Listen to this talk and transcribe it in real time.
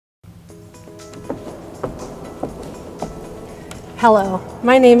Hello,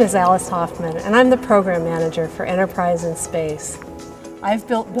 my name is Alice Hoffman, and I'm the Program Manager for Enterprise in Space. I've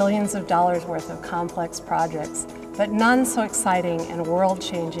built billions of dollars worth of complex projects, but none so exciting and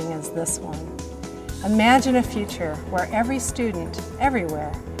world-changing as this one. Imagine a future where every student,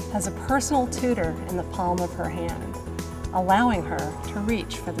 everywhere, has a personal tutor in the palm of her hand, allowing her to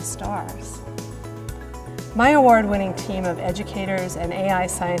reach for the stars. My award-winning team of educators and AI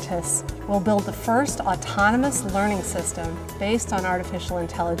scientists will build the first autonomous learning system based on artificial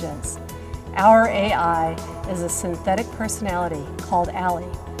intelligence. Our AI is a synthetic personality called Allie,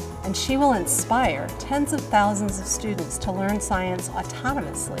 and she will inspire tens of thousands of students to learn science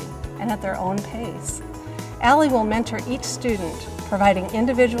autonomously and at their own pace. Allie will mentor each student, providing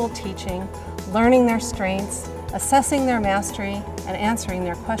individual teaching, learning their strengths, assessing their mastery, and answering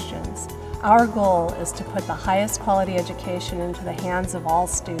their questions. Our goal is to put the highest quality education into the hands of all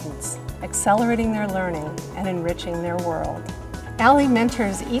students, accelerating their learning and enriching their world. Allie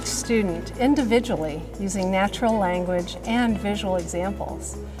mentors each student individually using natural language and visual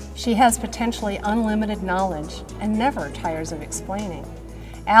examples. She has potentially unlimited knowledge and never tires of explaining.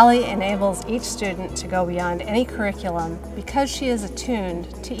 Allie enables each student to go beyond any curriculum because she is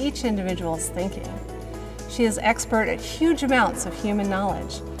attuned to each individual's thinking. She is expert at huge amounts of human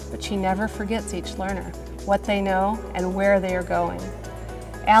knowledge, but she never forgets each learner, what they know, and where they are going.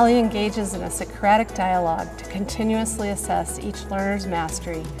 Allie engages in a Socratic dialogue to continuously assess each learner's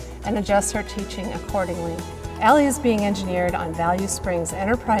mastery and adjusts her teaching accordingly. Allie is being engineered on Value Spring's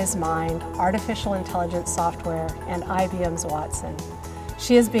Enterprise Mind, artificial intelligence software, and IBM's Watson.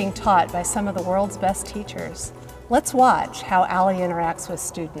 She is being taught by some of the world's best teachers. Let's watch how Allie interacts with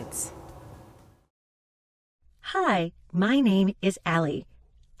students. Hi, my name is Allie.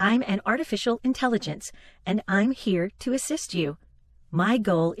 I'm an artificial intelligence, and I'm here to assist you. My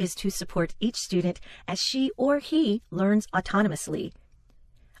goal is to support each student as she or he learns autonomously.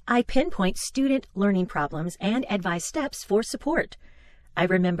 I pinpoint student learning problems and advise steps for support. I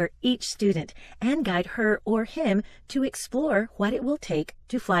remember each student and guide her or him to explore what it will take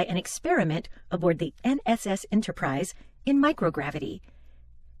to fly an experiment aboard the NSS Enterprise in microgravity.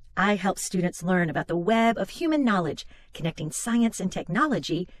 I help students learn about the web of human knowledge, connecting science and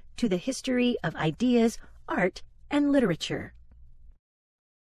technology to the history of ideas, art, and literature.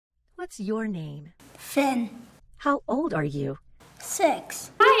 What's your name? Finn. How old are you?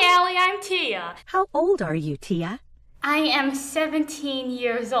 6. Hi, Allie. I'm Tia. How old are you, Tia? I am 17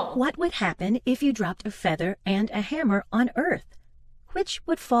 years old. What would happen if you dropped a feather and a hammer on Earth? Which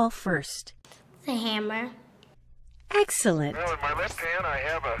would fall first? The hammer. Excellent. Well, in my left hand, I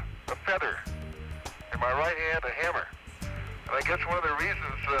have a feather. In my right hand, a hammer. And I guess one of the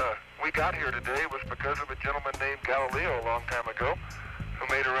reasons we got here today was because of a gentleman named Galileo a long time ago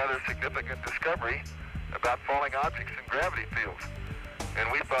who made a rather significant discovery about falling objects in gravity fields.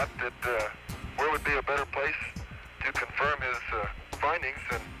 And we thought that where would be a better place to confirm his findings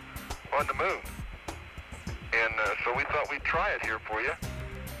than on the moon. And so we thought we'd try it here for you.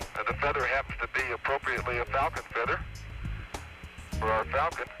 The feather happens to be appropriately a falcon feather for our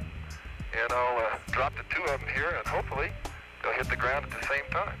falcon. And I'll drop the two of them here, and hopefully they'll hit the ground at the same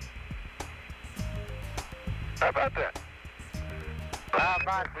time. How about that?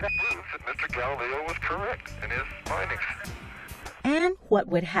 It proves that Mr. Galileo was correct in his findings. And what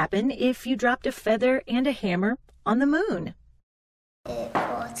would happen if you dropped a feather and a hammer on the moon? It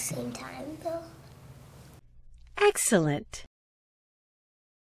fall at the same time, though. Excellent.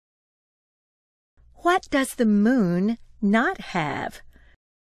 What does the moon not have?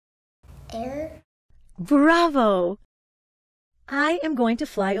 Air? Bravo! I am going to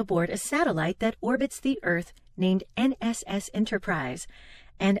fly aboard a satellite that orbits the Earth named NSS Enterprise,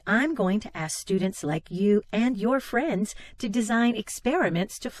 and I'm going to ask students like you and your friends to design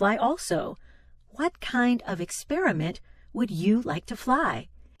experiments to fly also. What kind of experiment would you like to fly?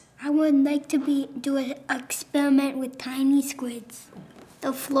 I would like to do an experiment with tiny squids.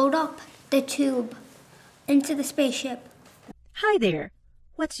 They'll float up the tube into the spaceship. Hi there.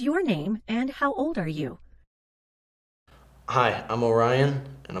 What's your name and how old are you? Hi, I'm Orion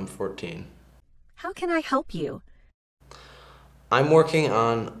and I'm 14. How can I help you? I'm working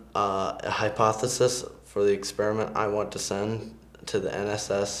on a hypothesis for the experiment I want to send to the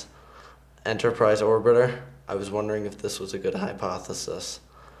NSS Enterprise orbiter. I was wondering if this was a good hypothesis.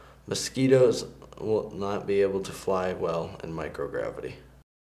 Mosquitoes will not be able to fly well in microgravity.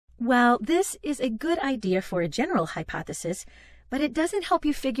 Well, this is a good idea for a general hypothesis, but it doesn't help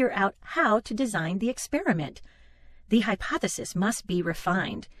you figure out how to design the experiment. The hypothesis must be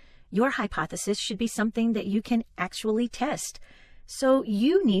refined. Your hypothesis should be something that you can actually test. So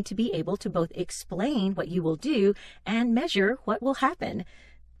you need to be able to both explain what you will do and measure what will happen.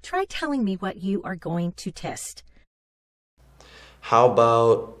 Try telling me what you are going to test. How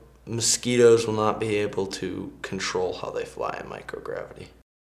about mosquitoes will not be able to control how they fly in microgravity?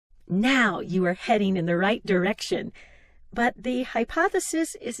 Now you are heading in the right direction. But the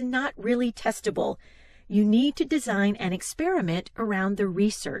hypothesis is not really testable. You need to design an experiment around the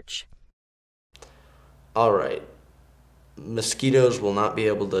research. All right. Mosquitoes will not be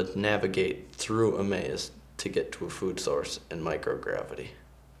able to navigate through a maze to get to a food source in microgravity.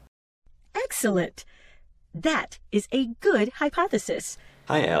 Excellent! That is a good hypothesis.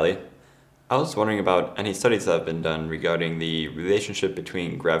 Hi, Allie. I was wondering about any studies that have been done regarding the relationship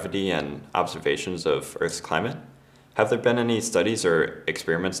between gravity and observations of Earth's climate. Have there been any studies or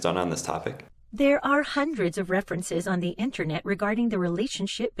experiments done on this topic? There are hundreds of references on the internet regarding the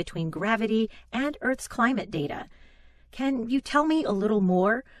relationship between gravity and Earth's climate data. Can you tell me a little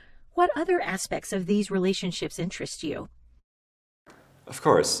more? What other aspects of these relationships interest you? Of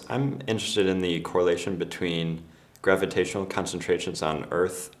course. I'm interested in the correlation between gravitational concentrations on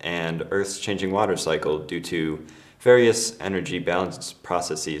Earth and Earth's changing water cycle due to various energy balance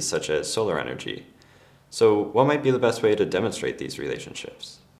processes such as solar energy. So what might be the best way to demonstrate these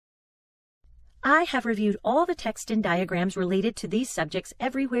relationships? I have reviewed all the text and diagrams related to these subjects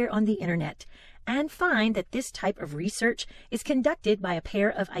everywhere on the internet and find that this type of research is conducted by a pair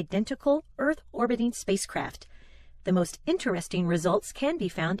of identical Earth-orbiting spacecraft. The most interesting results can be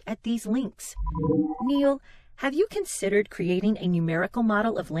found at these links. Neil, have you considered creating a numerical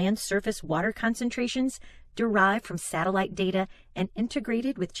model of land surface water concentrations derived from satellite data and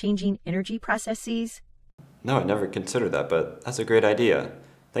integrated with changing energy processes? No, I never considered that, but that's a great idea.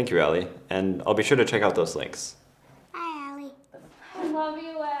 Thank you, Allie, and I'll be sure to check out those links. Hi, Allie. I love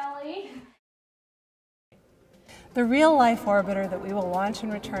you, Allie. The real-life orbiter that we will launch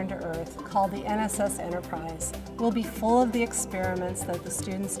and return to Earth, called the NSS Enterprise, will be full of the experiments that the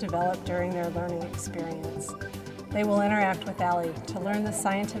students develop during their learning experience. They will interact with Allie to learn the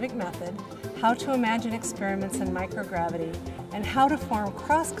scientific method, how to imagine experiments in microgravity, and how to form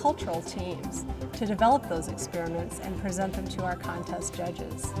cross-cultural teams to develop those experiments and present them to our contest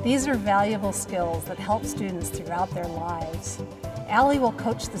judges. These are valuable skills that help students throughout their lives. Allie will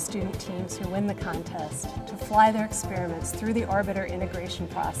coach the student teams who win the contest to fly their experiments through the orbiter integration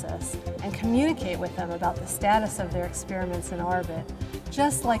process and communicate with them about the status of their experiments in orbit,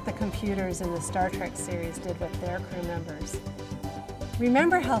 just like the computers in the Star Trek series did with their crew members.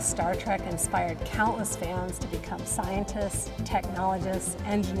 Remember how Star Trek inspired countless fans to become scientists, technologists,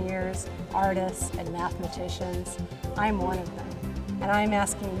 engineers, artists, and mathematicians? I'm one of them, and I'm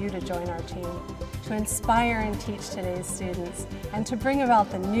asking you to join our team to inspire and teach today's students and to bring about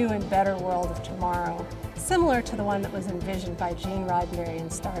the new and better world of tomorrow, similar to the one that was envisioned by Gene Roddenberry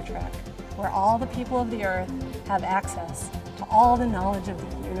in Star Trek, where all the people of the Earth have access to all the knowledge of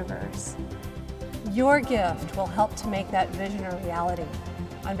the universe. Your gift will help to make that vision a reality.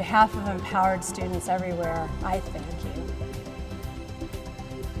 On behalf of empowered students everywhere, I thank you.